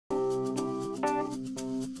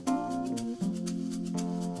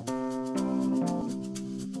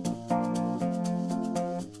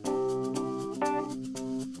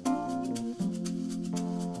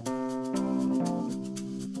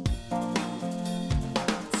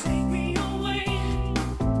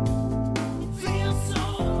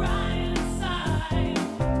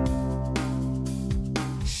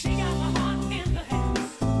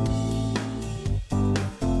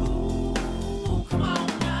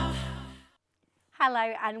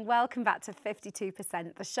Hello and welcome back to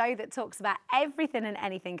 52%, the show that talks about everything and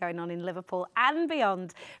anything going on in Liverpool and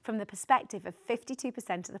beyond from the perspective of 52%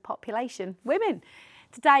 of the population, women.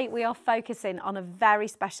 Today we are focusing on a very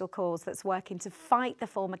special cause that's working to fight the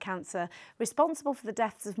form of cancer responsible for the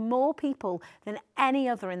deaths of more people than any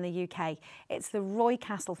other in the UK. It's the Roy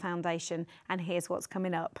Castle Foundation, and here's what's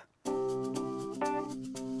coming up.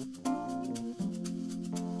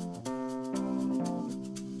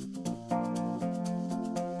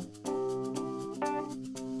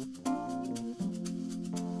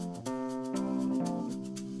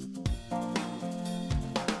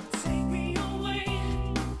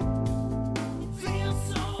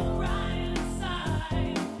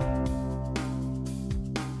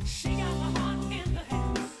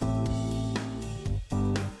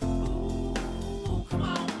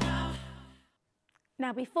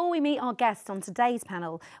 Now, before we meet our guests on today's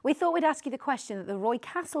panel, we thought we'd ask you the question that the Roy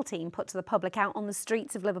Castle team put to the public out on the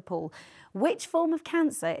streets of Liverpool. Which form of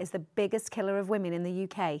cancer is the biggest killer of women in the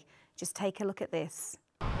UK? Just take a look at this.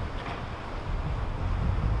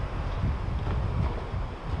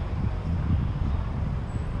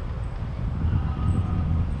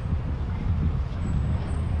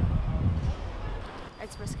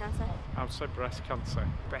 It's breast cancer. I would say breast cancer.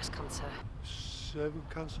 Breast cancer. Cervical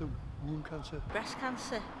cancer, womb cancer. Breast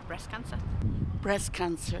cancer. Breast cancer. Breast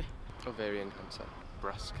cancer. Ovarian cancer.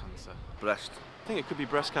 Breast cancer. Breast. I think it could be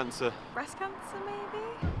breast cancer. Breast cancer, maybe?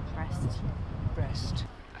 Breast. Breast.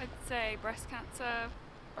 I'd say breast cancer.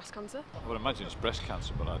 Breast cancer. I would imagine it's breast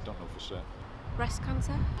cancer, but I don't know for certain. Breast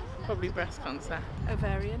cancer. Probably breast cancer.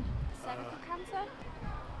 Ovarian. Cervical cancer.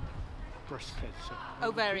 Breast cancer.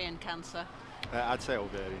 Ovarian cancer. I'd say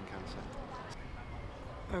ovarian cancer.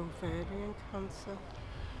 Ovarian cancer.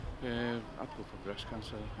 I'd go for breast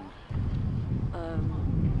cancer, I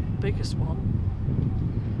think. Biggest one.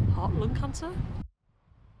 Heart, lung cancer.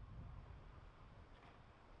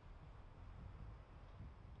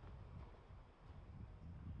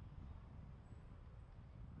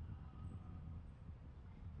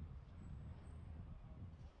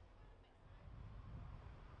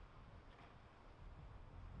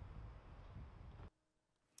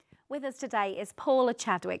 With us today is Paula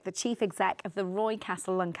Chadwick, the Chief Exec of the Roy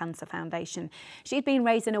Castle Lung Cancer Foundation. She's been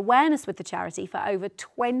raising awareness with the charity for over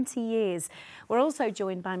 20 years. We're also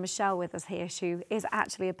joined by Michelle with us here, who is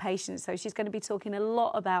actually a patient, so she's going to be talking a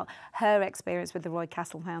lot about her experience with the Roy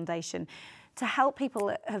Castle Foundation to help people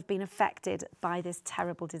that have been affected by this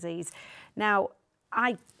terrible disease. Now,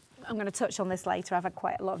 I'm going to touch on this later. I've had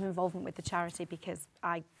quite a lot of involvement with the charity because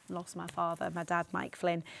I lost my father, my dad, Mike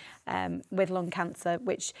Flynn, with lung cancer,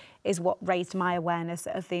 which is what raised my awareness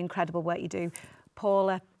of the incredible work you do.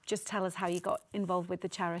 Paula, just tell us how you got involved with the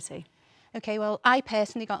charity. Okay, well, I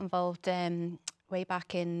personally got involved way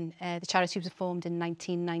back in, the charity was formed in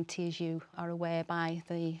 1990, as you are aware, by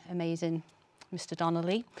the amazing Mr.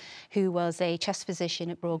 Donnelly, who was a chest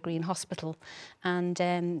physician at Broad Green Hospital.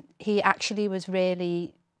 And he actually was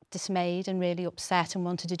really dismayed and really upset and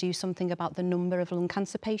wanted to do something about the number of lung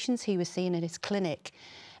cancer patients he was seeing at his clinic.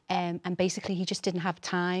 And basically he just didn't have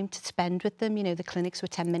time to spend with them. You know, the clinics were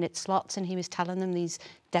 10-minute slots and he was telling them these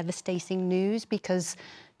devastating news because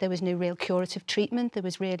there was no real curative treatment. There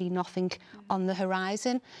was really nothing on the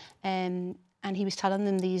horizon. And he was telling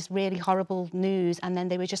them these really horrible news, and then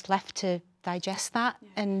they were just left to digest that,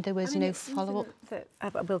 and there was no follow-up.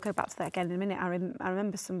 We'll go back to that again in a minute. I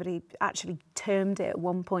remember somebody actually termed it at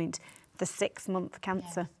one point the 6-month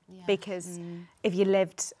cancer, because if you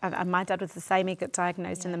lived, and my dad was the same, he got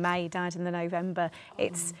diagnosed in the May, died in the November.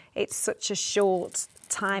 It's such a short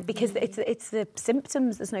time because it's the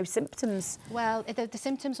symptoms. There's no symptoms. Well, the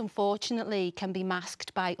symptoms unfortunately can be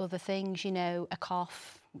masked by other things. You know, a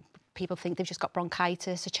cough. People think they've just got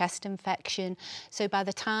bronchitis, a chest infection. So by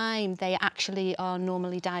the time they actually are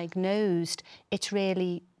normally diagnosed, it's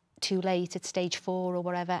really too late at stage 4 or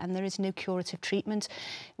whatever, and there is no curative treatment,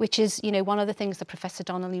 which is, you know, one of the things that Professor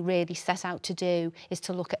Donnelly really set out to do is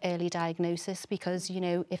to look at early diagnosis, because, you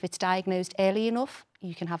know, if it's diagnosed early enough,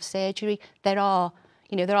 you can have surgery. There are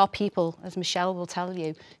people, as Michelle will tell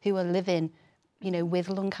you, who are living, you know, with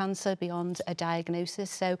lung cancer beyond a diagnosis.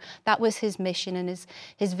 So that was his mission, and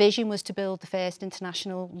his vision was to build the first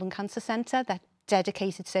international lung cancer centre that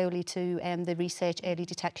dedicated solely to the research, early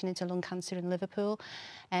detection into lung cancer in Liverpool.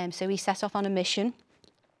 So he set off on a mission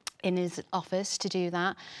in his office to do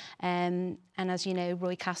that. And as you know,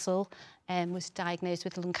 Roy Castle was diagnosed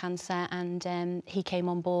with lung cancer, and he came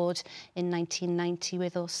on board in 1990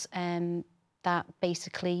 with us that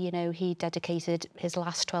basically, you know, he dedicated his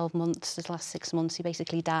last 12 months, his last 6 months, he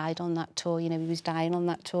basically died on that tour. You know, he was dying on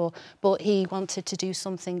that tour, but he wanted to do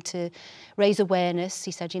something to raise awareness.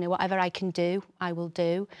 He said, you know, whatever I can do, I will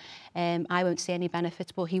do. I won't see any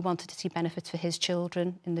benefits, but he wanted to see benefits for his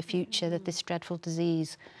children in the future, that this dreadful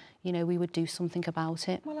disease, you know, we would do something about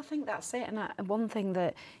it. Well, I think that's it. And one thing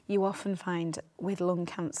that you often find with lung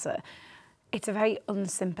cancer, it's a very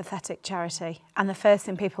unsympathetic charity. And the first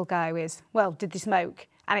thing people go is, well, did they smoke?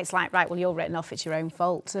 And it's like, right, well, you're written off, it's your own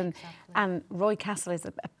fault. And Roy Castle is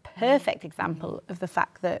a perfect example of the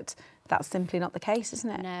fact that that's simply not the case, isn't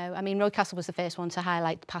it? No, I mean, Roy Castle was the first one to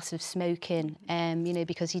highlight passive smoking, you know,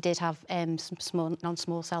 because he did have some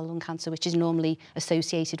non-small cell lung cancer, which is normally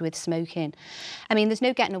associated with smoking. I mean, there's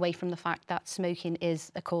no getting away from the fact that smoking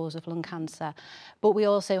is a cause of lung cancer. But we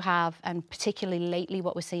also have, and particularly lately,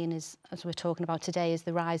 what we're seeing is, as we're talking about today, is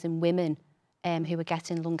the rise in women who are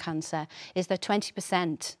getting lung cancer. Is that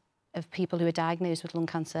 20% of people who are diagnosed with lung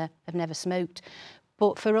cancer have never smoked.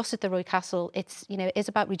 But for us at the Roy Castle, it's, you know, it is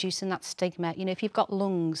about reducing that stigma. You know, if you've got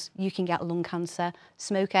lungs, you can get lung cancer.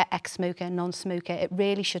 Smoker, ex-smoker, non-smoker, it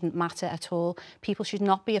really shouldn't matter at all. People should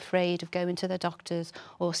not be afraid of going to their doctors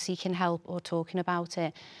or seeking help or talking about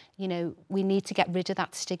it. You know, we need to get rid of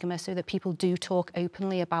that stigma so that people do talk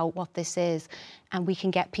openly about what this is, and we can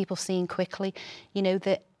get people seen quickly. You know,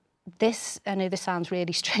 that this, I know this sounds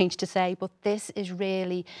really strange to say, but this is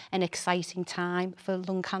really an exciting time for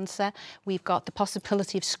lung cancer. We've got the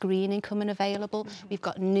possibility of screening coming available. We've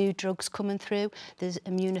got new drugs coming through. There's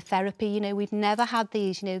immunotherapy. You know, we've never had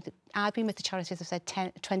these. You know, I've been with the charity, as I've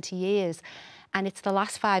said, 20 years. And it's the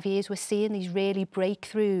last 5 years we're seeing these really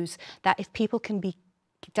breakthroughs that if people can be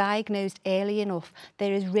diagnosed early enough,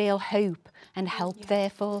 there is real hope and help there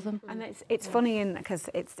for them. And it's funny, because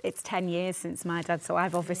it's 10 years since my dad, so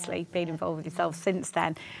I've obviously been involved with yourself since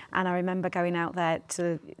then. And I remember going out there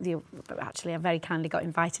to actually I very kindly got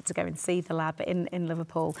invited to go and see the lab in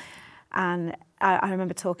Liverpool. And I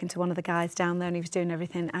remember talking to one of the guys down there, and he was doing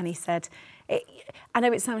everything, and he said, I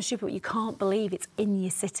know it sounds stupid, but you can't believe it's in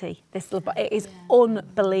your city. It is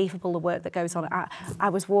unbelievable, the work that goes on. I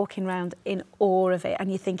was walking around in awe of it, and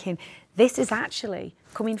you're thinking, this is actually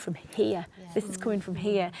coming from here. This is coming from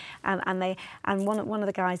here. And one of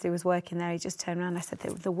the guys who was working there, he just turned around and I said,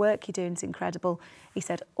 the work you're doing is incredible. He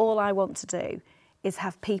said, all I want to do is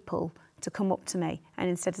have people to come up to me, and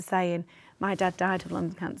instead of saying, my dad died of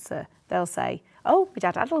lung cancer, they'll say, oh, my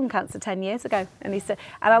dad had lung cancer 10 years ago. And he said,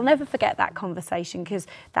 and I'll never forget that conversation, because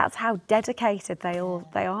that's how dedicated they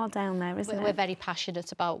are down there, isn't it? We're very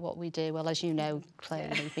passionate about what we do. Well, as you know,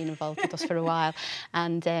 Claire, you've been involved with us for a while.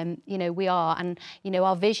 And, you know, we are. And, you know,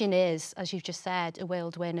 our vision is, as you've just said, a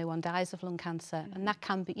world where no one dies of lung cancer. And that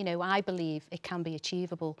can be, you know, I believe it can be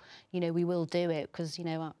achievable. You know, we will do it, because, you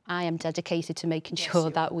know, I am dedicated to making sure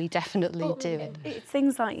that we definitely do it. It's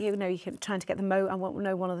things like, you know, you're trying to get the I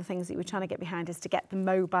know one of the things that you were trying to get behind is to get the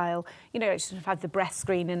mobile, you know, sort of had the breast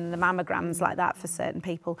screening and the mammograms like that for certain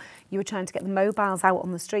people. You were trying to get the mobiles out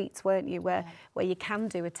on the streets, weren't you, where you can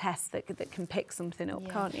do a test that can pick something up,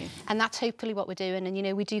 can't you? And that's hopefully what we're doing. And, you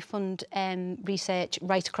know, we do fund research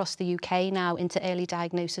right across the UK now into early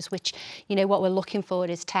diagnosis, which, you know, what we're looking for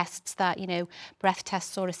is tests that, you know, breath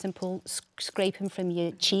tests or a simple scraping from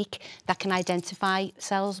your cheek that can identify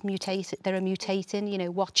cells that are mutating, you know,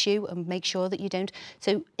 watch you and make sure that you don't.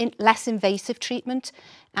 So less invasive treatment.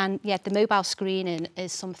 And yeah, the mobile screening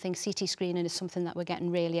is something, CT screening is something that we're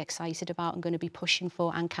getting really excited about and going to be pushing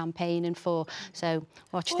for and campaigning for. So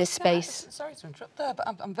watch this space. Sorry to interrupt there,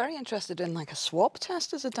 but I'm very interested in like a swab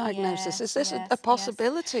test as a diagnosis. Is this a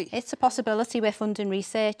possibility? Yes. It's a possibility. We're funding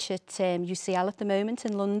research at UCL at the moment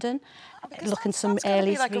in London, looking some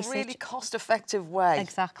early research. It's like a really cost-effective way,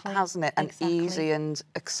 exactly, hasn't it? And easy and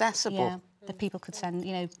accessible. Yeah, that people could send,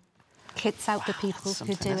 you know, kits out to people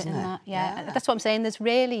who do it in that. Yeah, that's what I'm saying. There's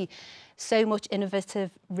really so much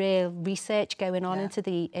innovative, real research going on into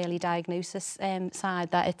the early diagnosis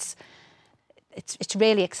side that it's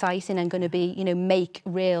really exciting and going to be, you know, make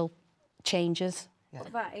real changes. Well,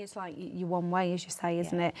 that is like your one way, as you say,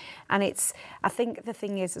 isn't it? And I think the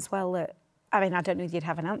thing is as well that, I mean, I don't know if you'd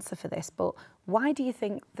have an answer for this, but why do you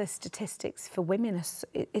think the statistics for women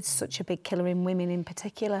it's such a big killer in women in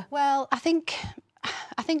particular? Well, I think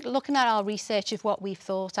looking at our research of what we've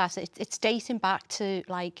thought at, it's dating back to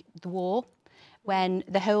like the war, when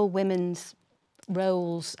the whole women's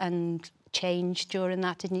roles and changed during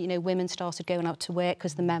that, didn't it? You know, women started going out to work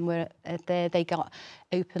because the men were there. They got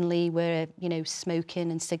openly were, you know,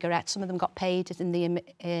 smoking and cigarettes. Some of them got paid in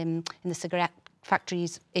the cigarette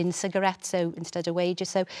factories in cigarettes, so instead of wages.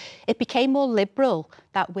 So it became more liberal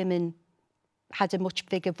that women had a much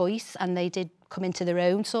bigger voice, and they did come into their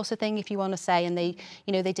own sort of thing, if you want to say, and they,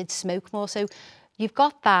 you know, they did smoke more. So you've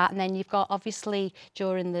got that, and then you've got, obviously,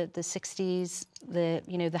 during the 60s,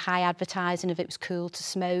 you know, the high advertising of it was cool to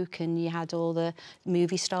smoke, and you had all the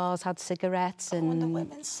movie stars had cigarettes. And the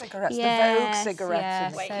women's cigarettes, yes, the Vogue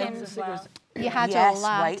cigarettes. Yes, and Kim's cigarettes. You had yes, all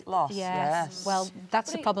that. Weight loss, yes. Well,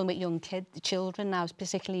 that's the problem with young children now,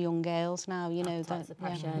 particularly young girls now, you know. That's the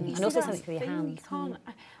pressure. Yeah. And also something for your hands.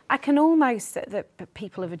 I can almost, that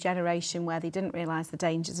people of a generation where they didn't realise the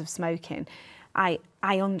dangers of smoking, I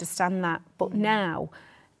understand that. But now,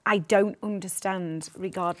 I don't understand,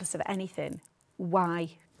 regardless of anything, why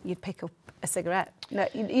you'd pick up a cigarette. No,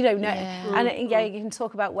 you know, no. Yeah. And yeah, you can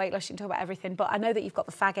talk about weight loss, you can talk about everything, but I know that you've got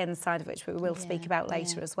the fag end side of it, which we will speak about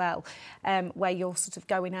later as well, where you're sort of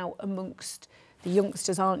going out amongst the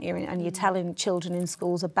youngsters, aren't you? And you're telling children in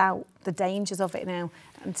schools about the dangers of it now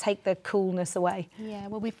and take the coolness away. Yeah,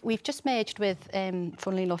 well, we've just merged with,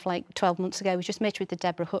 funnily enough, like 12 months ago, we just merged with the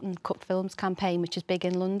Deborah Hutton Cut Films campaign, which is big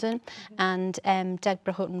in London. And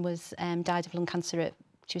Deborah Hutton was died of lung cancer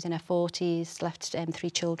she was in her 40s, left 3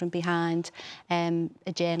 children behind, a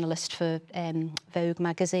journalist for Vogue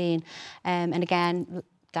magazine. And again,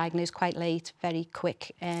 diagnosed quite late, very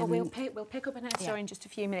quick. Well, we'll pick up an story in just a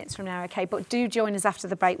few minutes from now, OK? But do join us after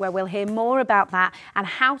the break, where we'll hear more about that and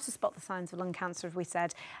how to spot the signs of lung cancer, as we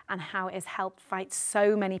said, and how it has helped fight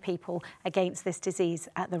so many people against this disease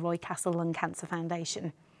at the Roy Castle Lung Cancer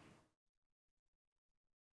Foundation.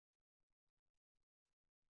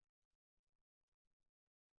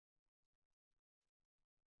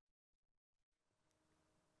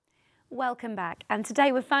 Welcome back, and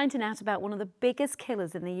today we're finding out about one of the biggest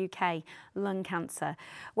killers in the UK, lung cancer.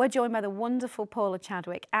 We're joined by the wonderful Paula,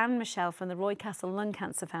 Chadwick and Michelle from the Roy Castle Lung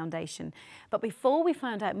Cancer Foundation. But before we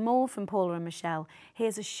find out more from Paula and Michelle,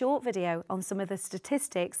 here's a short video on some of the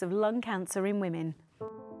statistics of lung cancer in women.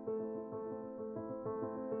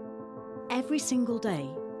 Every single day,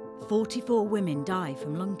 44 women die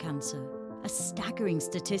from lung cancer, a staggering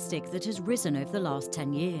statistic that has risen over the last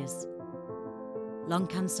 10 years. Lung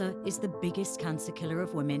cancer is the biggest cancer killer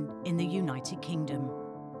of women in the United Kingdom.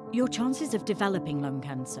 Your chances of developing lung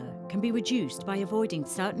cancer can be reduced by avoiding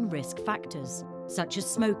certain risk factors, such as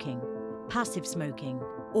smoking, passive smoking,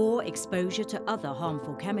 or exposure to other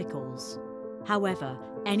harmful chemicals. However,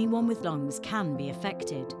 anyone with lungs can be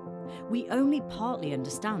affected. We only partly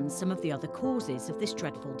understand some of the other causes of this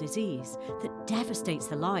dreadful disease that devastates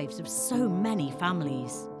the lives of so many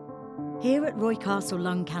families. Here at Roy Castle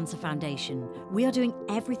Lung Cancer Foundation, we are doing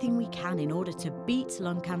everything we can in order to beat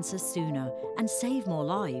lung cancer sooner and save more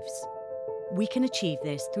lives. We can achieve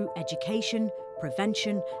this through education,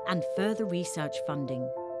 prevention, and further research funding.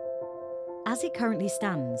 As it currently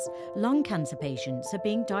stands, lung cancer patients are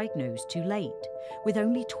being diagnosed too late, with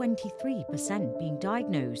only 23% being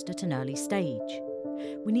diagnosed at an early stage.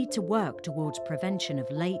 We need to work towards prevention of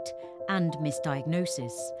late and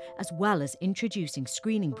misdiagnosis, as well as introducing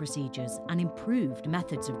screening procedures and improved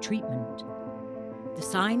methods of treatment. The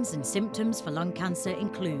signs and symptoms for lung cancer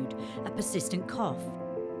include a persistent cough,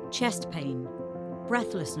 chest pain,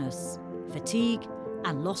 breathlessness, fatigue,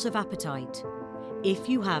 and loss of appetite. If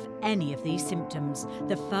you have any of these symptoms,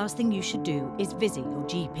 the first thing you should do is visit your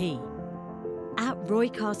GP. At Roy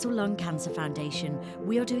Castle Lung Cancer Foundation,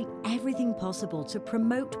 we are doing everything possible to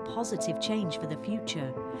promote positive change for the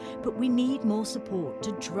future. But we need more support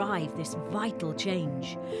to drive this vital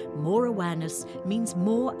change. More awareness means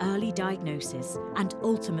more early diagnosis and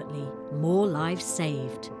ultimately more lives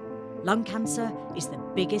saved. Lung cancer is the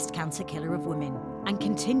biggest cancer killer of women and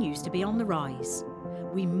continues to be on the rise.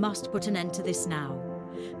 We must put an end to this now.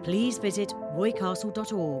 Please visit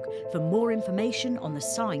roycastle.org for more information on the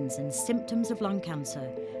signs and symptoms of lung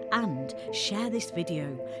cancer, and share this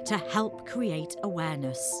video to help create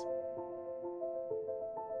awareness.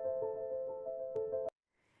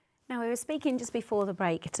 Now, we were speaking just before the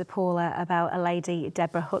break to Paula about a lady,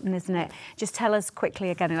 Deborah Hutton, isn't it? Just tell us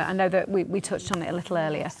quickly again. I know that we touched on it a little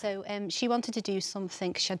earlier. So she wanted to do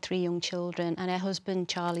something. She had 3 young children, and her husband,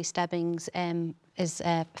 Charlie Stebbings, is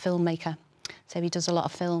a filmmaker. So he does a lot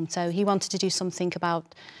of film. So he wanted to do something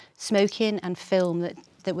about smoking and film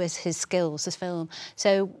that was his skills as film.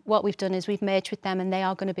 So what we've done is we've merged with them, and they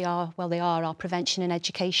are going to be our prevention and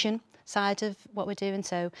education side of what we're doing.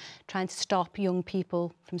 So trying to stop young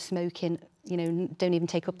people from smoking, you know, don't even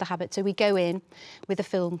take up the habit. So we go in with a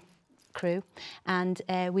film crew, and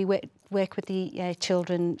we work with the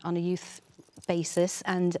children on a youth basis,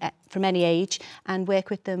 and from any age and work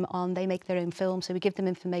with them on, they make their own film. So we give them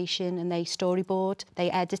information and they storyboard, they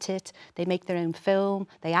edit it, they make their own film,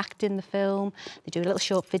 they act in the film, they do a little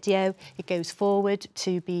short video. It goes forward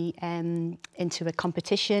to be into a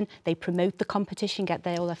competition. They promote the competition, get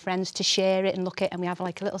all their friends to share it and look at, and we have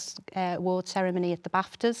like a little award ceremony at the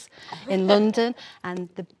BAFTAs in London, and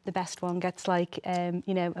the best one gets like,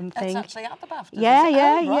 you know, and thing. That's actually at the BAFTAs?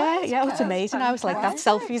 Yeah, right, it was amazing. I was like, that's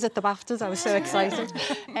selfies at the BAFTAs. I was so excited.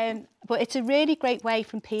 But it's a really great way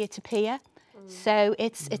from peer to peer. So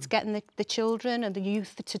it's getting the children and the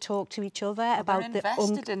youth to talk to each other about they're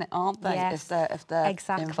invested in it, aren't they? Yes, if they're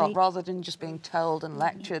exactly. involved, rather than just being told and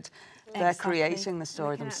lectured, they're creating the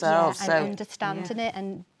story themselves. Yeah, and understanding it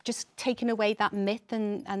and just taking away that myth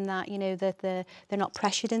and that, you know, that they're not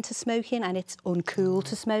pressured into smoking and it's uncool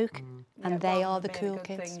to smoke. And they are the cool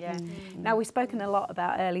kids. Now, we've spoken a lot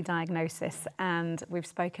about early diagnosis and we've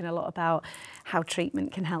spoken a lot about how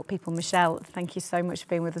treatment can help people. Michelle, thank you so much for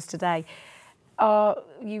being with us today.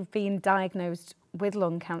 You've been diagnosed with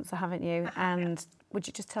lung cancer, haven't you? And would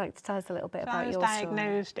you just tell us a little bit about your story? I was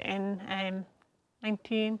diagnosed in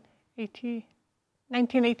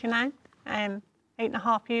 1989,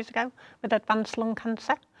 8.5 years ago, with advanced lung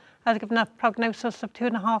cancer. I was given a prognosis of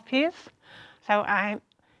 2.5 years. So I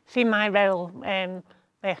see my role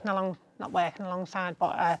not working alongside,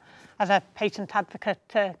 but as a patient advocate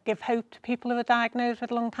to give hope to people who are diagnosed with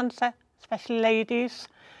lung cancer, especially ladies.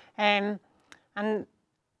 And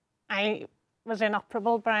I was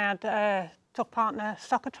inoperable, but I had took part in a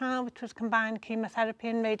soccer trial, which was combined chemotherapy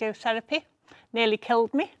and radiotherapy. Nearly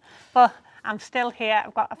killed me, but I'm still here.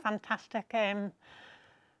 I've got a fantastic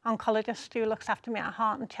oncologist who looks after me at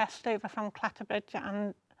heart and chest over from Clatterbridge,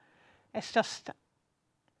 and it's just,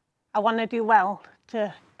 I want to do well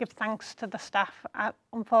to give thanks to the staff.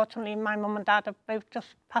 Unfortunately, my mum and dad have both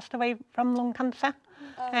just passed away from lung cancer.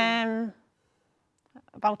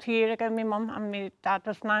 About a year ago, my mum and my dad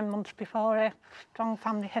was 9 months before a strong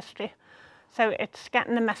family history. So it's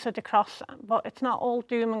getting the message across, but it's not all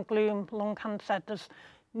doom and gloom, lung cancer. There's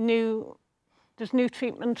new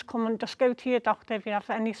treatments coming. Just go to your doctor if you have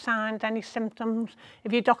any signs, any symptoms.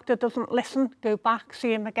 If your doctor doesn't listen, go back,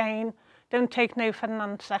 see him again. Don't take no for an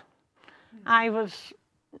answer. I was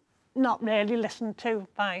not really listened to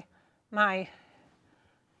by my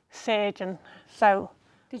surgeon, so...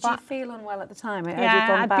 Did you feel unwell at the time?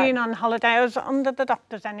 Yeah, I'd been on holiday. I was under the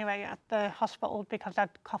doctors anyway at the hospital because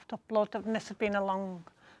I'd coughed up blood, and this had been a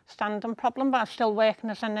long-standing problem, but I was still working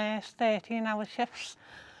as a nurse, 13-hour shifts.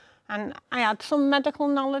 And I had some medical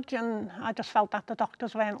knowledge, and I just felt that the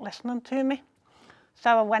doctors weren't listening to me.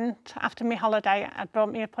 So I went, after my holiday, I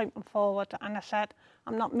brought my appointment forward, and I said,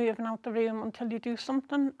 I'm not moving out the room until you do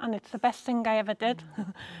something, and it's the best thing I ever did.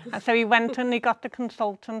 And so he went and he got the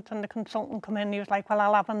consultant, and the consultant come in, he was like, well,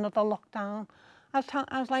 I'll have another look down. I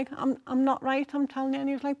was like, I'm not right, I'm telling you. And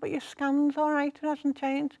he was like, but your scan's all right, it hasn't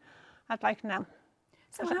changed. I was like, no.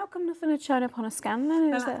 So how come nothing had shown up on a scan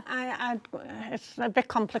then? It's a bit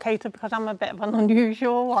complicated because I'm a bit of an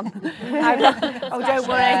unusual one. Don't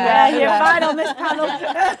worry, you're fine on this panel.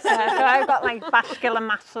 So I've got like vascular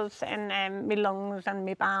masses in my lungs and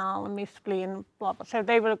my bowel and my spleen, blah, blah. So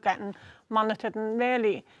they were getting monitored, and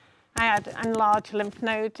really I had enlarged lymph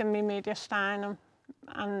nodes in my mediastinum,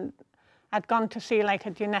 and I'd gone to see like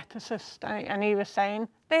a geneticist, and he was saying,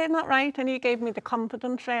 they're not right, and he gave me the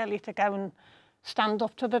confidence really to go and stand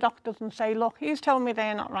up to the doctors and say, look, he's told me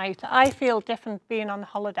they're not right. I feel different being on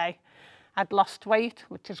holiday. I'd lost weight,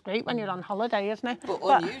 which is great when you're on holiday, isn't it? But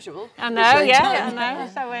unusual. I know, I know.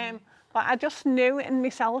 So, but I just knew in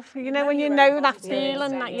myself, you know, when you know that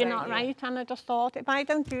feeling that you're not right, and I just thought, if I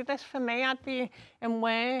don't do this for me, I'd be in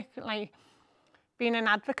work, like, being an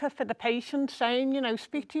advocate for the patient, saying, you know,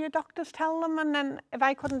 speak to your doctors, tell them, and then if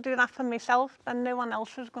I couldn't do that for myself, then no one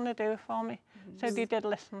else was going to do it for me. So they did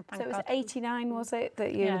listen, thank God. So it was 89, was it,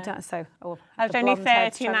 that you had done? So, I was only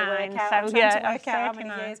 39, so yeah, I was 39. How many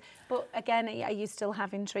years. But again, are you still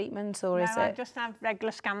having treatment, or is it? No, I just have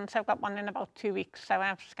regular scans. I've got one in about 2 weeks, so I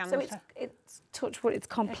have scans. So it's touch wood, it's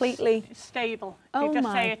completely... It's stable. Oh they just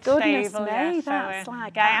my say it's goodness stable, me, yeah, that's so,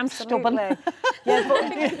 like I am stubborn. Yeah,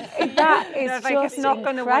 but that is just not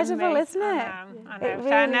incredible, isn't it? I know. It really,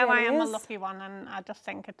 so I know I am is. a lucky one, and I just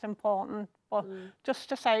think it's important. But just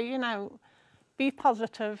to say, you know, be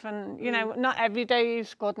positive, and you know, not every day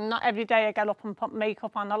is good, and not every day I get up and put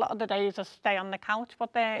makeup on. A lot of the days I stay on the couch,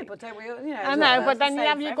 but they. But don't we, you know, I know, but then you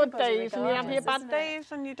have your good days and you have your bad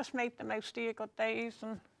days, and you just make the most of your good days.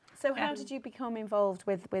 And so, how did you become involved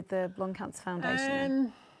with the Lung Cancer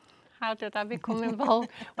Foundation? How did I become involved?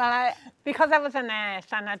 Well, because I was a nurse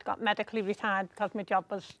and I'd got medically retired because my job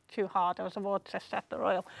was too hard. I was a ward sister at the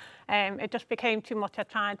Royal. It just became too much. I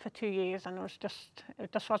tried for 2 years and it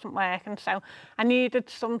just wasn't working. So I needed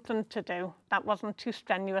something to do that wasn't too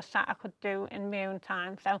strenuous that I could do in my own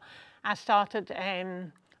time. So I started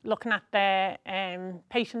looking at their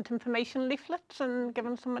patient information leaflets and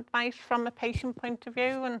giving some advice from a patient point of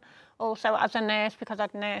view, and also as a nurse, because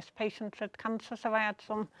I'd nursed patients with cancer, so I had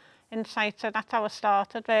some insight. So that's how I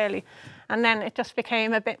started, really. And then it just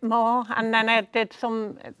became a bit more, and then I did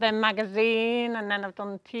their magazine, and then I've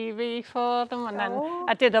done TV for them, and then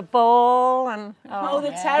I did a ball, and the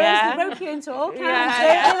terrorists, they broke you into all kinds,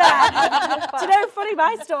 Do you know, funny,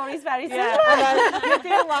 my story's very similar. You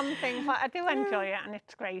do one thing, but I do enjoy it, and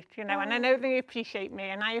it's great, you know, and I know they appreciate me,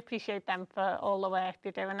 and I appreciate them for all the work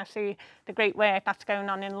they do, and I see the great work that's going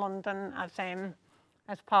on in London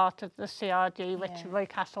as part of the CRD, which Roy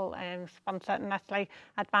Castle sponsored, and that's like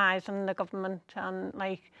advising the government on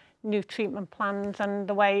like new treatment plans and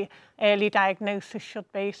the way early diagnosis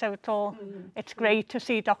should be. So it's all, it's great to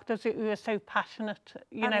see doctors who are so passionate,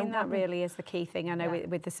 you know. Mean, that really is the key thing. I know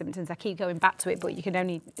with the symptoms, I keep going back to it, but you can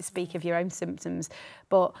only speak of your own symptoms.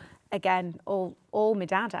 But again, all my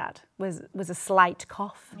dad had was a slight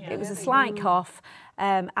cough. It was a slight cough.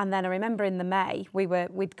 And then I remember in the May,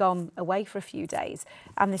 we'd gone away for a few days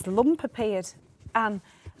and this lump appeared, and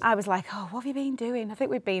I was like, oh, what have you been doing? I think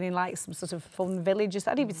we'd been in like some sort of fun village,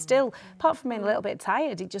 and he was still, apart from being a little bit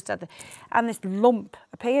tired, he just had and this lump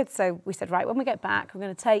appeared. So we said, right, when we get back, we're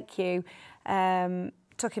going to take you.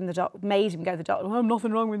 Took him made him go to the doctor. Oh,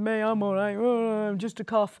 nothing wrong with me, I'm all right, oh, just a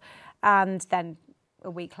cough. And then a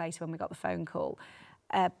week later when we got the phone call,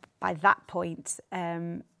 by that point,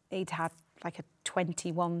 he'd had like a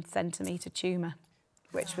 21 centimetre tumour,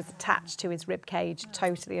 which was attached to his rib cage,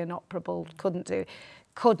 totally inoperable, couldn't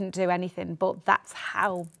do anything. But that's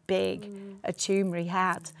how big a tumour he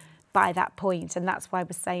had by that point, and that's why we're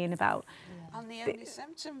saying about. And the only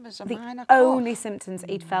symptom was a minor cough. The only symptoms,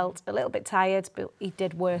 he'd felt a little bit tired, but he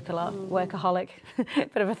did work a lot, workaholic,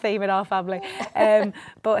 bit of a theme in our family.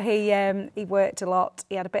 But he worked a lot.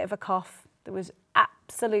 He had a bit of a cough. There was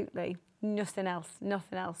absolutely nothing else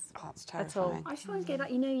That's terrifying. I just want to go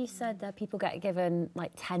back, you know, you said that people get given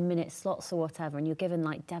like 10-minute slots or whatever, and you're given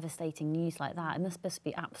like devastating news like that. It must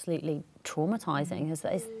be absolutely traumatising.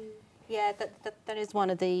 Yeah, that is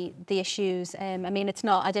one of the issues. I mean, it's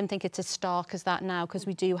not, I don't think it's as stark as that now, because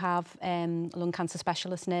we do have lung cancer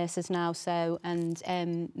specialist nurses now, so, and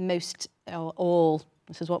most, or all,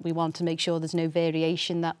 this is what we want to make sure there's no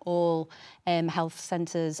variation, that all health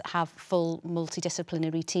centres have full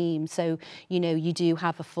multidisciplinary teams. So, you know, you do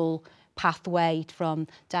have a full pathway from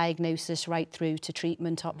diagnosis right through to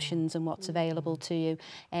treatment options and what's available to you.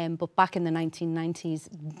 But back in the 1990s,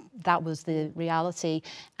 that was the reality.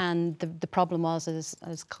 And the problem was,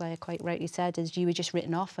 as Claire quite rightly said, is you were just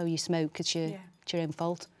written off, oh, you smoke, it's your own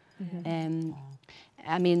fault.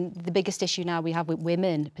 I mean, the biggest issue now we have with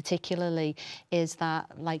women particularly is that,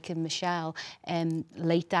 like in Michelle,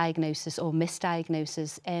 late diagnosis or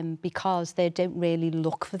misdiagnosis, because they don't really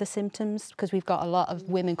look for the symptoms, because we've got a lot of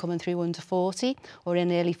women coming through under 40 or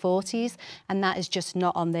in early 40s, and that is just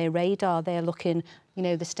not on their radar. They're looking, you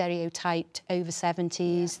know, the stereotyped over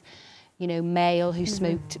 70s, you know, male who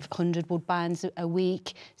smoked 100 Woodbines a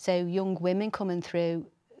week. So young women coming through,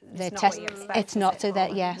 it's not so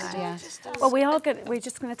that Well, we're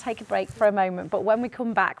just going to take a break for a moment, but when we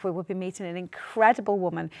come back we will be meeting an incredible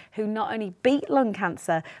woman who not only beat lung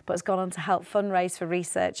cancer but has gone on to help fundraise for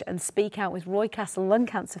research and speak out with Roy Castle Lung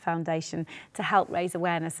Cancer Foundation to help raise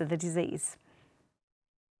awareness of the disease.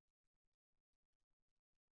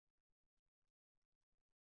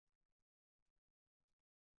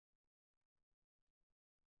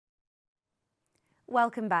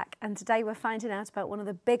 Welcome back, and today we're finding out about one of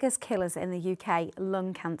the biggest killers in the UK,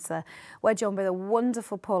 lung cancer. We're joined by the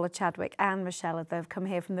wonderful Paula, Chadwick and Michelle. They've come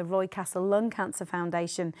here from the Roy Castle Lung Cancer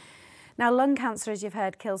Foundation. Now, lung cancer, as you've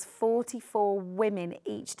heard, kills 44 women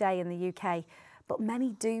each day in the UK, but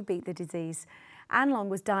many do beat the disease. Anne Long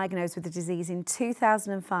was diagnosed with the disease in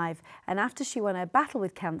 2005, and after she won her battle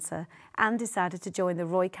with cancer, Anne decided to join the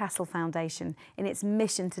Roy Castle Foundation in its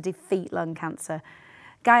mission to defeat lung cancer.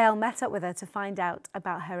 Gael met up with her to find out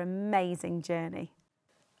about her amazing journey.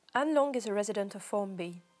 Anne Long is a resident of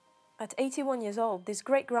Formby. At 81 years old, this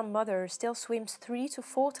great-grandmother still swims 3 to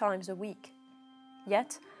 4 times a week.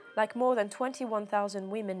 Yet, like more than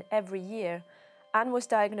 21,000 women every year, Anne was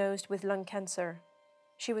diagnosed with lung cancer.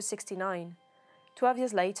 She was 69. 12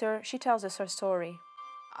 years later, she tells us her story.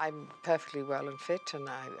 I'm perfectly well and fit, and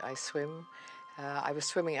I swim. I was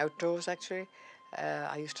swimming outdoors, actually.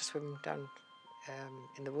 I used to swim down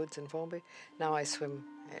in the woods in Formby. Now I swim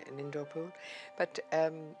in an indoor pool. But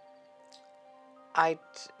I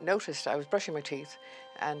noticed, I was brushing my teeth,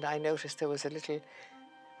 and I noticed there was a little,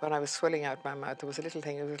 when I was swilling out my mouth, there was a little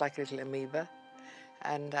thing, it was like a little amoeba.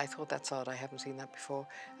 And I thought, that's odd, I haven't seen that before.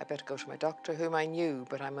 I better go to my doctor, whom I knew,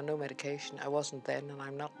 but I'm on no medication. I wasn't then, and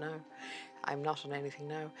I'm not now. I'm not on anything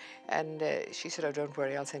now. And she said, oh, don't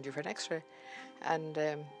worry, I'll send you for an x-ray. And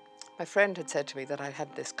my friend had said to me that I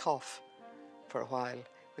had this cough for a while,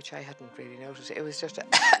 which I hadn't really noticed. It was just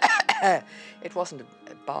a it wasn't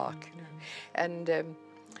a bark, you know. And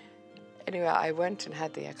anyway, I went and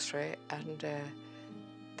had the x-ray, and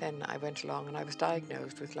then I went along and I was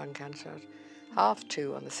diagnosed with lung cancer at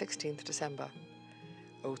 2:30 on the 16th of December,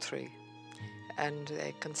 2003. And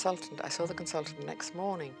the consultant, I saw the consultant the next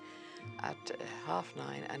morning at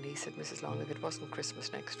 9:30, and he said, Mrs. Long, if it wasn't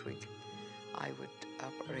Christmas next week, I would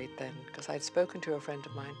operate then, because I'd spoken to a friend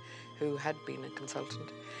of mine who had been a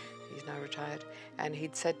consultant. He's now retired, and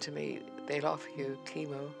he'd said to me, they'll offer you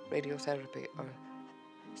chemo, radiotherapy, or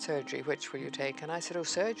surgery, which will you take? And I said, oh,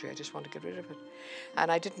 surgery, I just want to get rid of it. And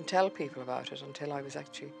I didn't tell people about it until I was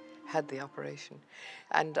actually had the operation.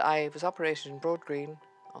 And I was operated in Broad Green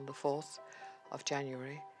on the 4th of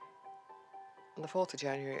January, on the 4th of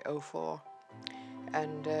January, 2004.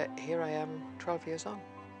 And here I am, 12 years on.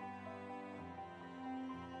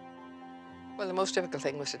 Well, the most difficult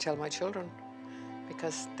thing was to tell my children,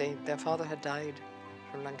 because their father had died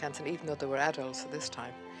from lung cancer, even though they were adults at this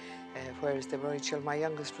time, whereas they were only children. My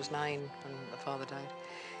youngest was 9 when the father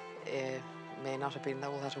died. May not have been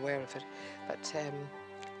all that aware of it, but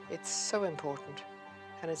it's so important,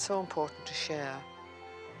 and it's so important to share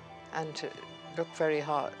and to look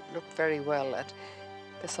very well at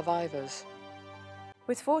the survivors.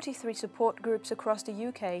 With 43 support groups across the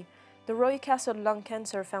UK, the Roy Castle Lung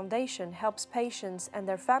Cancer Foundation helps patients and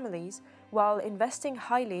their families while investing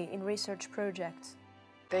highly in research projects.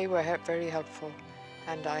 They were very helpful,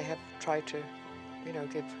 and I have tried to,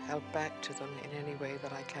 give help back to them in any way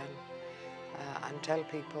that I can, and tell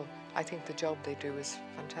people I think the job they do is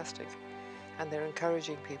fantastic, and they're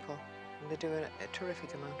encouraging people, and they do a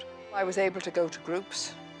terrific amount. I was able to go to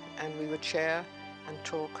groups, and we would share and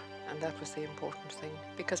talk, and that was the important thing,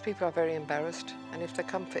 because people are very embarrassed, and if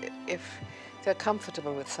they're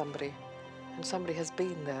comfortable with somebody, and somebody has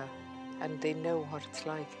been there, and they know what it's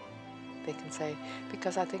like, they can say,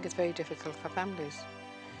 because I think it's very difficult for families.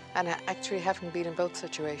 And actually, having been in both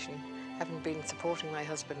situations, having been supporting my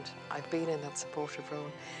husband, I've been in that supportive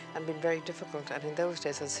role and been very difficult. And in those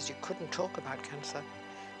days, as I said, you couldn't talk about cancer.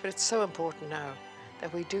 But it's so important now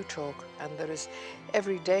that we do talk, and there is,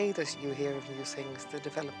 every day that you hear of new things, the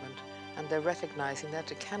development, and they're recognising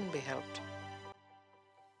that it can be helped.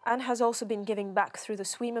 Anne has also been giving back through the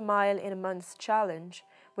Swim a Mile in a Month challenge,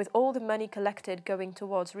 with all the money collected going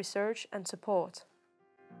towards research and support.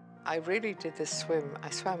 I really did this swim. I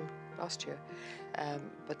swam last year,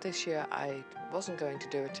 but this year I wasn't going to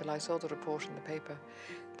do it till I saw the report in the paper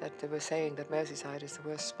that they were saying that Merseyside is the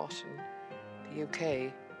worst spot in the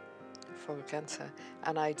UK for cancer,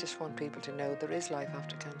 and I just want people to know there is life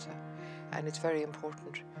after cancer, and it's very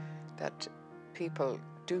important that people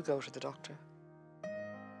do go to the doctor.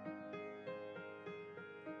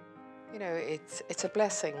 It's a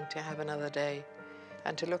blessing to have another day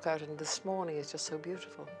and to look out, and this morning is just so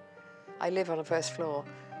beautiful. I live on a first floor,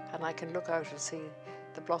 and I can look out and see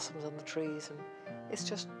the blossoms on the trees, and it's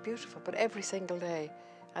just beautiful. But every single day,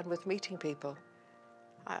 and with meeting people,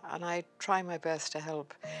 and I try my best to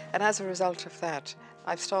help. And as a result of that,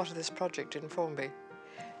 I've started this project in Formby,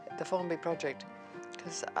 the Formby project,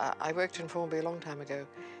 because I worked in Formby a long time ago,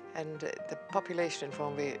 and the population in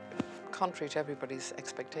Formby, contrary to everybody's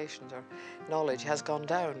expectations or knowledge, has gone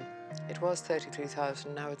down. It was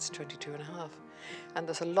 33,000, now it's 22.5. And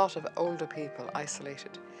there's a lot of older people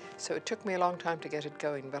isolated. So it took me a long time to get it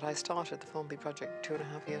going, but I started the Formby project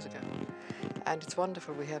 2.5 years ago. And it's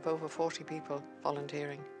wonderful, we have over 40 people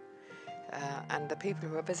volunteering. And the people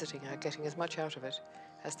who are visiting are getting as much out of it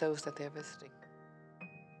as those that they're visiting.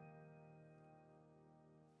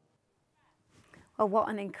 Well, what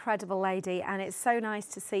an incredible lady, and it's so nice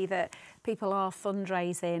to see that people are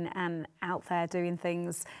fundraising and out there doing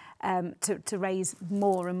things to raise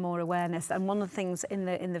more and more awareness. And one of the things in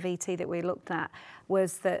the VT that we looked at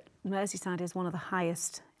was that Merseyside is one of the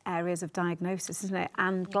highest areas of diagnosis, isn't it?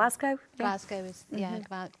 And Glasgow? Glasgow is,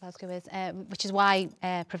 Glasgow is, which is why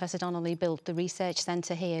Professor Donnelly built the research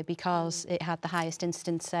centre here, because it had the highest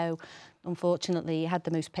incidence. So unfortunately, it had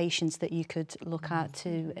the most patients that you could look at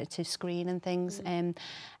to screen and things. And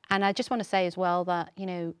I just want to say as well that,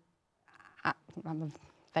 I'm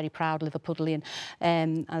very proud Liverpudlian,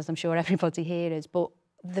 as I'm sure everybody here is. But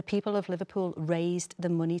the people of Liverpool raised the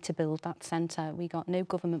money to build that centre. We got no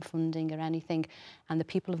government funding or anything, and the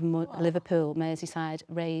people of Liverpool, Merseyside,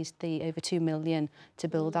 raised the over 2 million to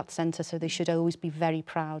build that centre, so they should always be very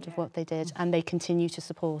proud of what they did, and they continue to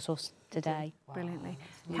support us today. Brilliantly.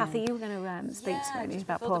 Kathy, you were going to speak to me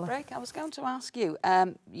about before Paula. the break, I was going to ask you,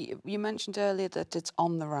 you mentioned earlier that it's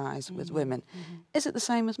on the rise with women. Is it the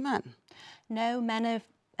same as men? No, men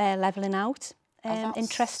are levelling out.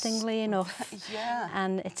 Interestingly enough,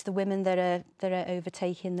 and it's the women that are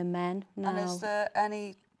overtaking the men now. And is there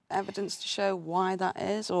any evidence to show why that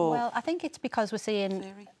is? Or well, I think it's because we're seeing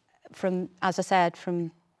from, as I said,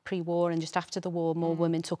 from pre-war and just after the war, more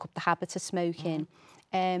women took up the habit of smoking.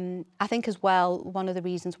 I think as well, one of the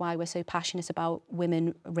reasons why we're so passionate about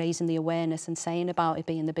women raising the awareness and saying about it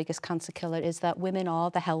being the biggest cancer killer is that women are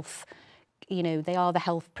the health. You know, they are the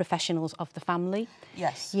health professionals of the family.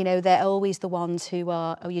 Yes. You know, they're always the ones who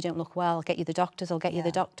are, oh, you don't look well, I'll get you the doctors, I'll get you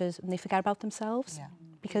the doctors. And they forget about themselves.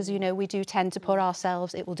 Because, you know, we do tend to put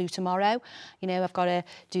ourselves, it will do tomorrow. You know, I've got to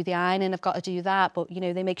do the ironing, I've got to do that. But, you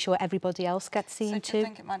know, they make sure everybody else gets seen too. So do you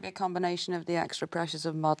think it might be a combination of the extra pressures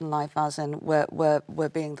of modern life, as in we're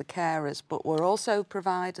being the carers, but we're also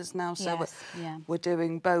providers now, so we're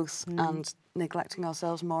doing both and neglecting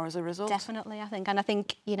ourselves more as a result? Definitely, I think. And I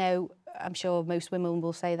think, you know, I'm sure most women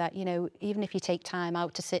will say that, you know, even if you take time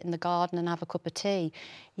out to sit in the garden and have a cup of tea,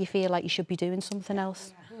 you feel like you should be doing something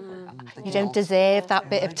else. You don't deserve that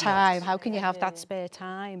bit of time. How can you have that spare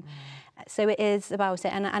time? So it is about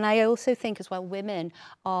it. And I also think as well, women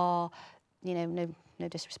are, you know, no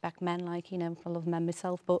disrespect, men, like, you know, I love men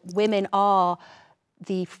myself, but women are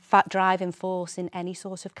the driving force in any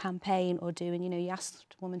sort of campaign or doing, you know, you ask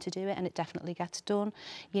a woman to do it and it definitely gets done.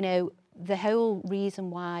 You know, the whole reason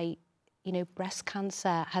why, you know, breast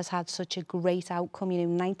cancer has had such a great outcome, you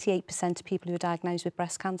know, 98% of people who are diagnosed with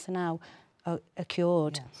breast cancer now are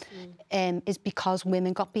cured, is because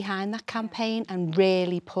women got behind that campaign and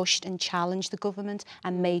really pushed and challenged the government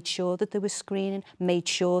and made sure that there was screening, made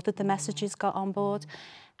sure that the messages got on board.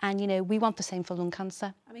 And, you know, we want the same for lung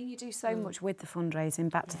cancer. I mean, you do so much with the fundraising.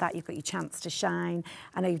 Back to that, you've got your chance to shine.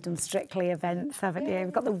 I know you've done Strictly events, haven't you?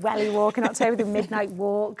 We've got the Welly Walk in October, the midnight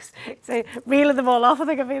walks. So reeling them all off, I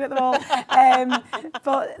think I've been at them all.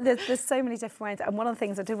 But there's so many different ways. And one of the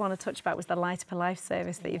things I did want to touch about was the Light Up a Life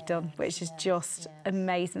service that you've done, which is just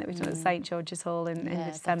amazing, that we've done at St George's Hall in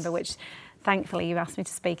December, which thankfully you asked me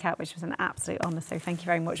to speak out, which was an absolute honour, so thank you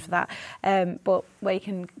very much for that. But where you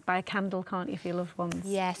can buy a candle, can't you, for your loved ones?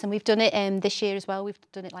 Yes, and we've done it this year as well. We've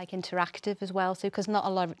done it like interactive as well, so because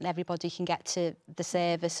not everybody can get to the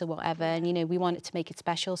service or whatever, and you know, we wanted to make it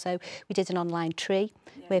special, so we did an online tree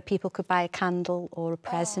where people could buy a candle or a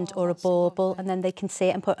present or a bauble, and then they can see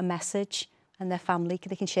it and put a message. And their family,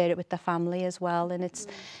 they can share it with their family as well. And it's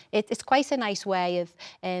quite a nice way of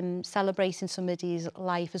celebrating somebody's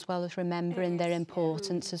life as well as remembering their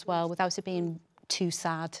importance as well, without it being too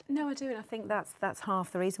sad. No, I do, and I think that's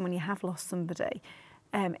half the reason when you have lost somebody.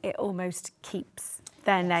 It almost keeps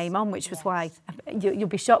their name on, which was why you'll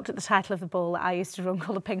be shocked at the title of the ball that I used to run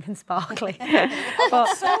called the Pink and Sparkly.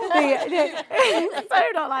 But so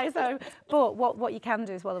not like so. But what you can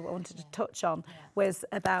do as well, that I wanted to touch on, was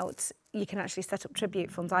about you can actually set up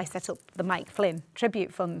tribute funds. I set up the Mike Flynn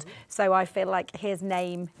Tribute Fund, so I feel like his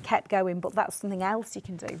name kept going, but that's something else you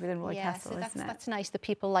can do within Roy Castle, so isn't it? That's nice that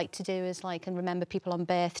people like to do, is like, and remember people on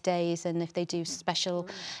birthdays, and if they do special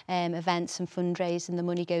events and fundraising, the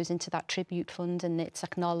money goes into that tribute fund and it's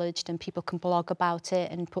acknowledged, and people can blog about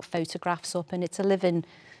it and put photographs up, and it's a living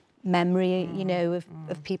memory, you know,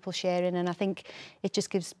 of people sharing, and I think it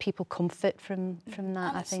just gives people comfort from that. And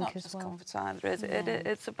I think as well. It's not just comfort either, is it?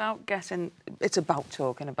 It's about it's about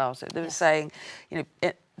talking about it. They were saying, you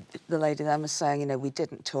know, the lady then was saying, you know, we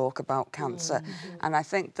didn't talk about cancer, and I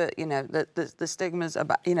think that, you know, the stigmas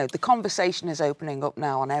about, you know, the conversation is opening up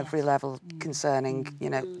now on every level concerning,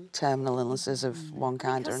 you know, terminal illnesses of one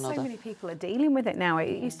kind or another. So many people are dealing with it now.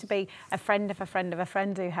 It used to be a friend of a friend of a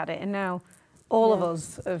friend who had it, and now all of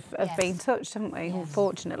us have been touched, haven't we,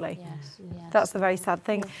 unfortunately? That's the very sad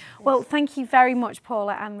thing. Well, thank you very much,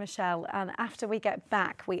 Paula and Michelle. And after we get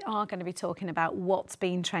back, we are going to be talking about what's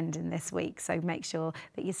been trending this week. So make sure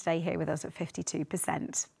that you stay here with us at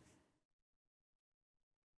 52%.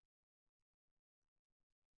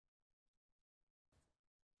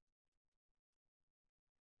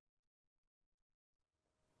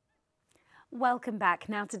 Welcome back.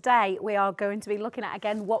 Now today we are going to be looking at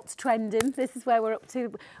again what's trending. This is where we're up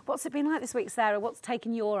to. What's it been like this week, Sarah? What's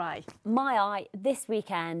taken your eye? My eye this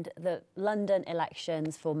weekend, the London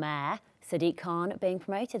elections for mayor Sadiq Khan being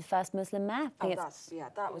promoted, the first Muslim mayor.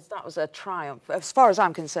 That was a triumph. As far as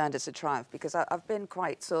I'm concerned, it's a triumph, because I've been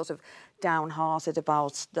quite sort of downhearted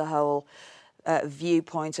about the whole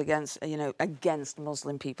viewpoint against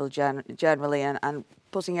Muslim people generally, and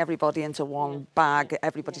putting everybody into one bag.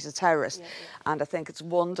 Everybody's a terrorist. And I think it's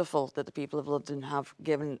wonderful that the people of London have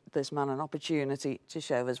given this man an opportunity to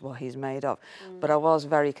show us what he's made of. But I was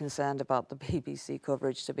very concerned about the BBC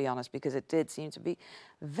coverage, to be honest, because it did seem to be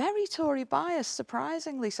very Tory biased,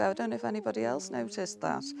 surprisingly so. I don't know if anybody else noticed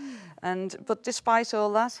that. But despite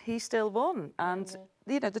all that, he still won. And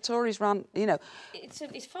you know, the Tories ran, you know. It's a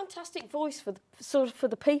fantastic voice for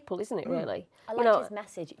the people, isn't it, really? I like his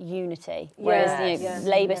message, unity. Whereas,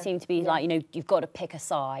 Labour seem to be like, you know, you've got to pick a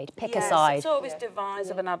side, a side. It's always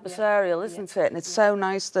divisive and adversarial, isn't it? And it's so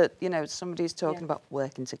nice that, you know, somebody's talking about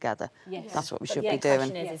working together. Yes. That's what we should be doing. The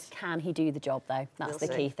question is, can he do the job, though? That's the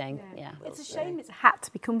key thing. Yeah. It's a shame it's had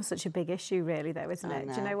to become such a big issue, really, though, isn't it?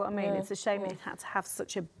 Do you know what I mean? It's a shame it had to have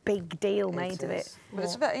such a big deal made of it. But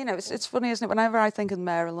it's very, you know, it's funny, isn't it? Whenever I think of the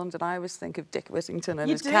Mayor of London, I always think of Dick Whittington and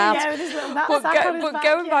his cat. Yeah, with his little knapsack on his back,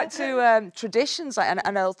 going back to traditions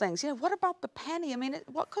and old things, you know, what about the penny? I mean,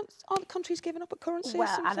 aren't countries giving up a currency or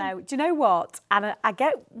something? I know. Do you know what? And I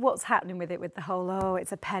get what's happening with it, with the whole, oh,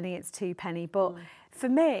 it's a penny, it's 2 penny. But for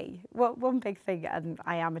me, one big thing, and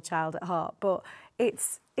I am a child at heart, but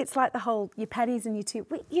it's like the whole, your pennies and your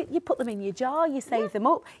you put them in your jar, you save them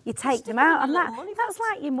up, you take them out, and that's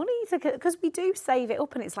like your money, because we do save it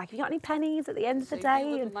up, and it's like, have you got any pennies at the end of the day?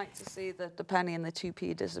 You wouldn't like to see the penny and the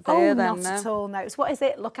 2p disappear then, not at all, no. It's, what is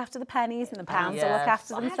it? Look after the pennies, and the pounds will look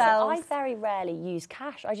after themselves. I very rarely use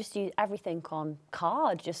cash. I just use everything on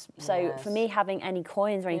card, so for me, having any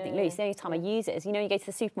coins or anything loose, the only time I use it is, you know, you go to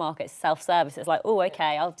the supermarket, it's self-service, it's like, oh,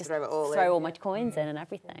 okay, I'll just throw all my coins in and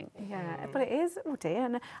everything. Yeah, but it is, oh dear,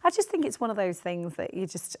 and I just think it's one of those things that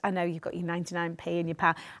I know you've got your 99p and your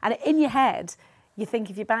pound, and in your head, you think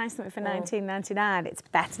if you're buying something for $19.99, it's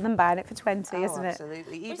better than buying it for 20, isn't it?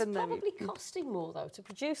 Absolutely. It's probably costing more, though, to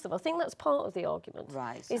produce them. I think that's part of the argument.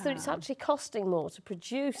 Right. Is that it's actually costing more to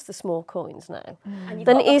produce the small coins now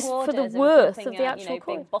than it is for the worth of the actual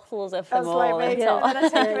coin. Big bottles of them That's all. Like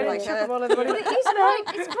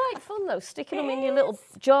it's great fun, though, sticking them in your little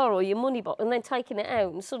jar or your money box and then taking it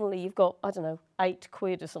out, and suddenly you've got, I don't know,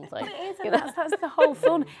 £8 or something. But it is, that's the whole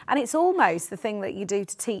fun. And it's almost the thing that you do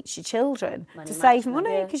to teach your children to save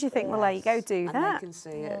money, because you think, well, there you go, do that. And they can see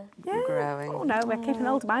it growing. Oh, no, we're keeping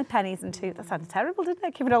hold of my pennies and 2... That sounded terrible, didn't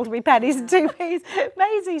it? Keeping hold of my pennies and 2p's.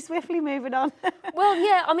 Maisie, swiftly moving on. Well,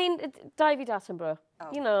 yeah, I mean, David Attenborough,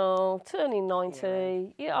 you know, turning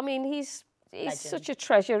 90. Yeah, I mean, he's such a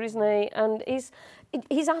treasure, isn't he? And his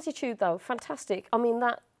attitude, though, fantastic. I mean,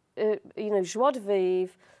 that, you know, joie de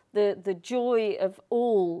vivre, the joy of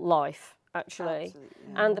all life, actually,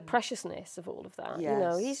 and the preciousness of all of that. Yes. You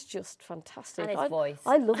know, he's just fantastic. And his voice.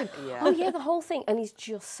 I love him. Oh, yeah, the whole thing. And he's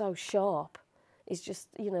just so sharp. He's just,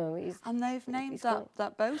 you know, and they've named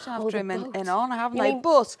that boat after him in honour, haven't You they? mean-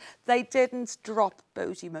 But they didn't drop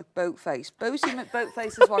Boaty McBoatface. Boaty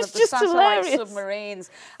McBoatface is one of the just satellite hilarious. submarines,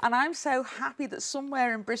 and I'm so happy that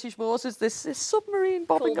somewhere in British waters there's this submarine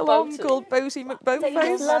bobbing Called along Boaty. called Boaty I just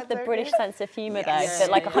McBoatface. love the British sense of humour, though, that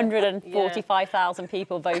like 145,000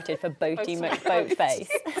 people voted for Boaty McBoatface.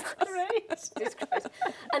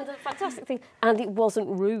 And the fantastic thing, and it wasn't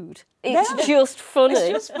rude. It's just funny.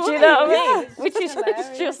 It's just Do you know what I funny, mean? Which is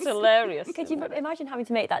it's just hilarious. Could you imagine having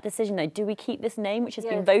to make that decision, though? Do we keep this name, which has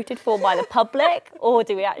been voted for by the public, or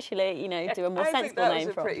do we actually, you know, do a more sensible name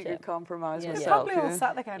that for was a pretty it? good compromise They're myself. probably all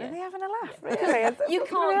sat there going, are they having a laugh? Really? You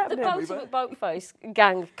can't, the Boaty McBoatface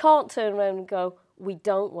gang can't turn around and go, we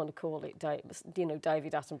don't want to call it,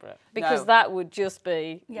 David Attenborough, because that would just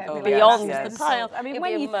be beyond the pale. I mean, It'd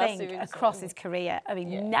when be a you massive think insult. across his career, I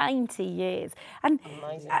mean, 90 years, and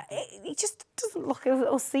he just doesn't look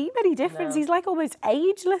or seem any difference. He's like almost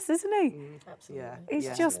ageless, isn't he? Absolutely.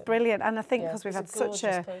 He's just brilliant, and I think because we've had such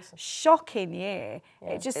a shocking year,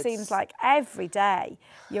 it just seems like every day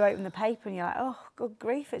you open the paper and you're like, oh, good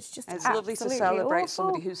grief, it's just It's lovely to celebrate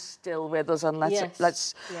somebody who's still with us, and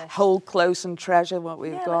let's hold close and treasure what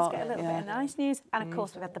we've got. Let's get a little bit of nice news. And of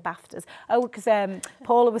course, we've had the BAFTAs. Oh, because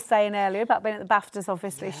Paula was saying earlier about being at the BAFTAs,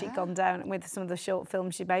 obviously she'd gone down with some of the short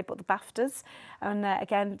films she made, but the BAFTAs. And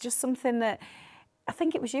again, just something that, I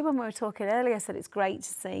think it was you when we were talking earlier, said it's great to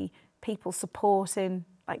see people supporting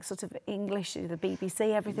like sort of English, the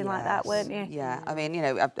BBC, everything like that, weren't you? Yeah, I mean, you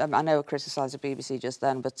know, I know I criticised the BBC just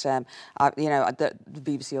then, but, you know, the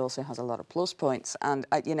BBC also has a lot of plus points, and,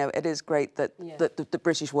 you know, it is great that the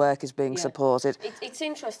British work is being supported. It's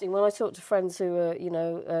interesting when I talk to friends who are, you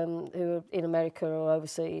know, who are in America or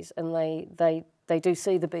overseas, and they they do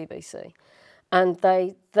see the BBC. And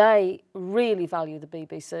they really value the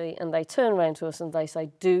BBC, and they turn around to us and they say,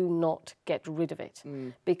 do not get rid of it.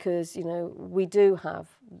 Because, you know, we do have,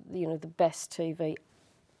 you know, the best TV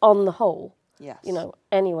on the whole, you know,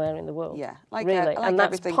 anywhere in the world. Yeah, like, really. like and that's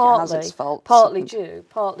everything partly, has its faults. partly due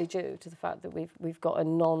to the fact that we've got a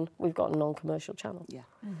non-commercial channel. Yeah.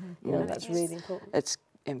 You know, that's really important. It's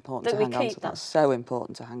important to hang on to. That's so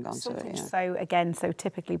important to hang on to it. Yeah. So again, so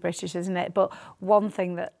typically British, isn't it? But one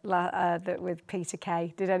thing that with Peter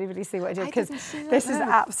Kay, did anybody see what he did? Because this is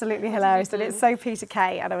absolutely hilarious, and it's so Peter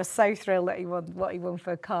Kay, and I was so thrilled that he won what he won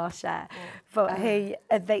for car share. But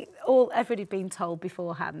everybody'd been told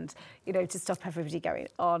beforehand, you know, to stop everybody going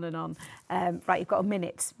on and on. Right, you've got a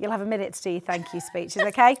minute. You'll have a minute to do your thank you speeches,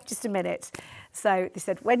 okay? Just a minute. So they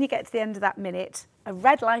said, when you get to the end of that minute, a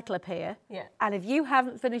red light will appear, and if you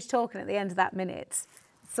haven't finished talking at the end of that minute,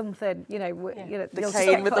 something, you know, the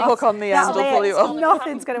cane with the hook on the end will pull you up.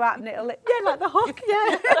 Nothing's going to happen. It'll, like the hook,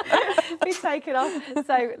 be taken off.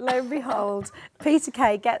 So lo and behold, Peter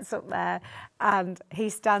Kay gets up there and he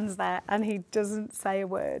stands there and he doesn't say a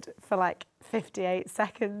word for like 58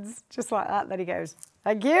 seconds, just like that. Then he goes,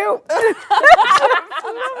 thank you.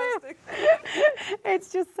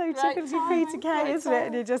 It's just so typically Peter Kay, isn't it?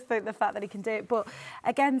 And you just think the fact that he can do it. But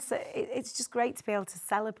again, so it's just great to be able to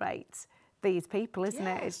celebrate these people, isn't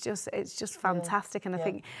it? It's just fantastic, and I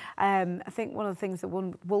think one of the things that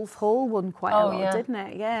Wolf Hall won quite a lot, didn't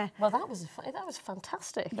it? Yeah. Well, that was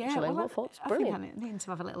fantastic. Actually, well, Wolf Hall was brilliant. I think I need to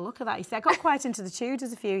have a little look at that. You see, I got quite into the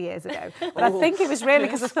Tudors a few years ago, but I think it was really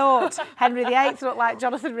because I thought Henry VIII looked like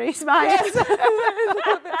Jonathan Rhys-Meyers. The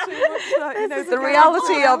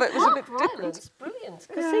reality of it was a bit different. It's brilliant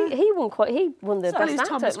because he won the best actor.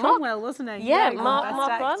 Thomas Cromwell, wasn't he? Yeah, Mark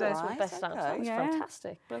Rylance was best actor. It was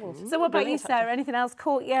fantastic, brilliant. So what about you, Sarah? Anything else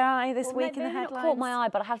caught your eye this week in the Not headlines? caught my eye,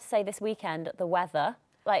 but I have to say this weekend, the weather.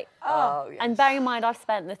 Like, and bearing in mind I've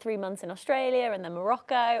spent the 3 months in Australia and then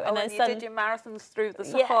Morocco, and then you did your marathons through the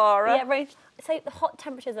Sahara. Yeah, so the hot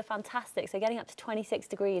temperatures are fantastic. So getting up to 26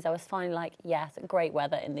 degrees, I was finally like, yes, great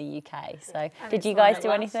weather in the UK. So did you guys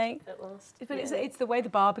do anything? But it's the way the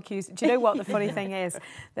barbecues. Do you know what the funny thing is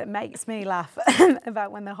that makes me laugh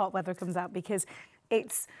about when the hot weather comes out? Because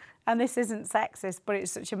it's, and this isn't sexist, but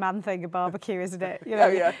it's such a man thing, a barbecue, isn't it? You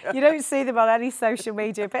know, you don't see them on any social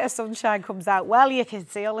media. A bit of sunshine comes out. Well, you can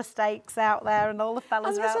see all the steaks out there and all the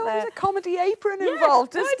fellas are out there. And there's always a comedy apron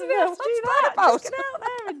involved. Why do we have to do that? Just get out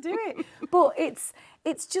there and do it. But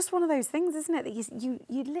it's just one of those things, isn't it? That you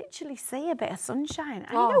literally see a bit of sunshine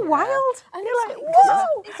and you go wild. And you're like,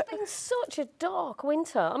 whoa! It's been such a dark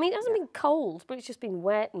winter. I mean, it hasn't been cold, but it's just been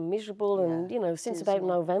wet and miserable, and you know, since about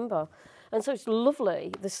November. And so it's lovely.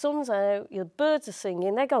 The sun's out, your birds are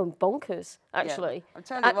singing, they're going bonkers, actually. I'm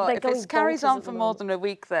telling you what, if this carries on for more than a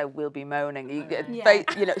week, though, we'll be moaning. You get,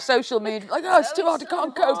 you know, social media, like, oh, it's too hot, I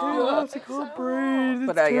can't cope. I can't breathe.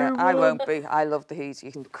 But I won't be. I love the heat.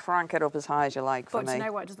 You can crank it up as high as you like for me. But you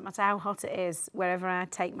know what? It doesn't matter how hot it is. Wherever I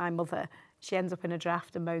take my mother, she ends up in a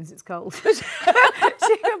draft and moans it's cold. She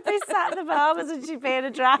could be sat at the farmers and she'd be in a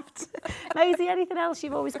draft. Maisie, anything else?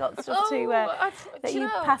 You've always got stuff that you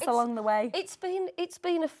pass along the way. It's been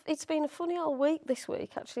a funny old week this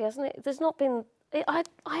week, actually, hasn't it? There's not been. I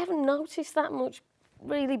haven't noticed that much,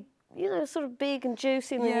 really. You know, sort of big and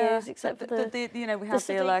juicy in the news, except for the you know, we had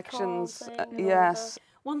the elections. Yes.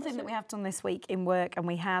 One thing that we have done this week in work, and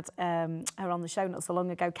we had her on the show not so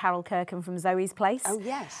long ago, Carol Kirkham from Zoe's Place. Oh,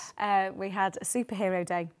 yes. We had a superhero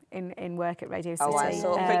day in work at Radio City. Oh, I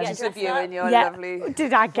saw pictures of you in your lovely...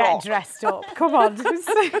 Did I get dressed up? Come on. Do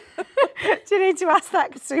you need to ask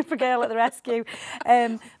that Supergirl at the rescue?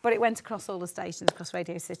 But it went across all the stations, across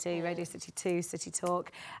Radio City, Radio City 2, City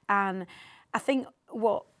Talk. And I think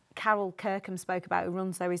what Carol Kirkham spoke about, who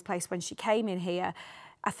runs Zoe's Place, when she came in here,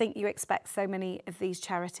 I think you expect so many of these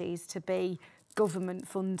charities to be government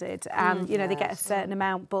funded, and you know they get a certain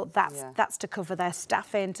amount, but that's to cover their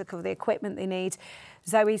staffing, to cover the equipment they need.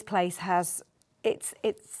 Zoe's Place has it's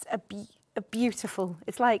a beautiful.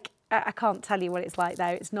 It's like I can't tell you what it's like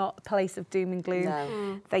there. It's not a place of doom and gloom.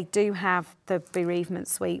 No. They do have the bereavement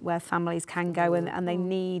suite where families can go, and they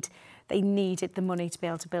needed the money to be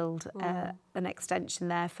able to build an extension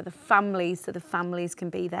there for the families, so the families can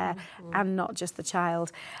be there and not just the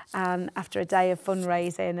child. And after a day of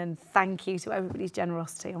fundraising, and thank you to everybody's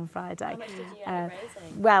generosity on Friday. How much did you end up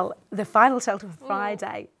raising? Well, the final total for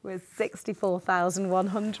Friday was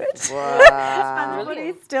 64,100. Wow. And the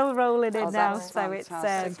money's still rolling in now, so it's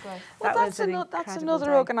that's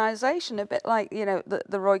another organisation, a bit like, you know,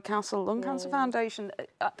 the Roy Castle Lung Cancer Foundation.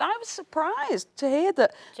 I was surprised to hear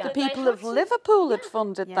that the people people of Liverpool had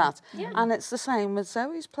funded that. Yeah. And it's the same with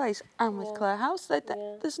Zoe's place and with Clare House.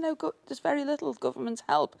 There's very little government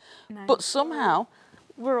help. No. But somehow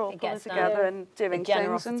we're all pulling together and doing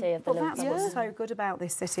things. But that's what's so good about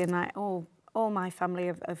this city, and like all my family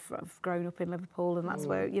have grown up in Liverpool, and that's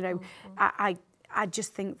where, you know, I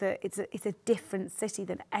just think that it's a different city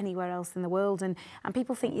than anywhere else in the world, and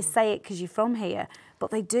people think you say it because you're from here, but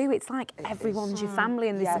they do. It's like everyone's your family,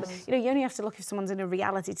 and this, you know, you only have to look if someone's in a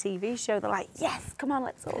reality TV show. They're like, yes, come on,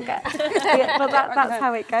 let's all get. Yeah, but that's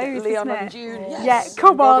how it goes. Leon isn't and it? June. Yeah, Yes.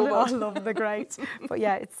 come on. I love the great. But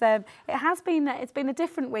yeah, it's been a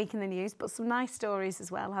different week in the news, but some nice stories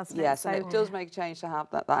as well, hasn't it? Yes, and it does make a change to have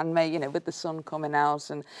that, and you know, with the sun coming out,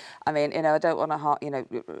 and I mean, you know, I don't want to, you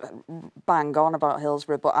know, bang on about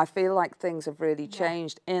Hillsborough, but I feel like things have really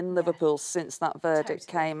changed in Liverpool since that verdict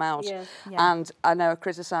came out. Yeah. And I know I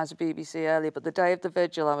criticised the BBC earlier, but the day of the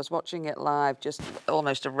vigil, I was watching it live, just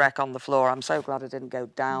almost a wreck on the floor. I'm so glad I didn't go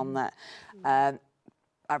down there.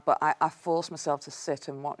 But I forced myself to sit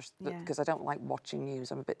and watch, because I don't like watching news.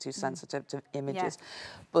 I'm a bit too sensitive to images.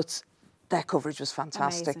 But their coverage was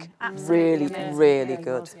fantastic. Really, really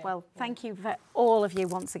good. Well, thank you for all of you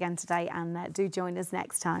once again today, and do join us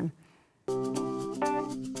next time.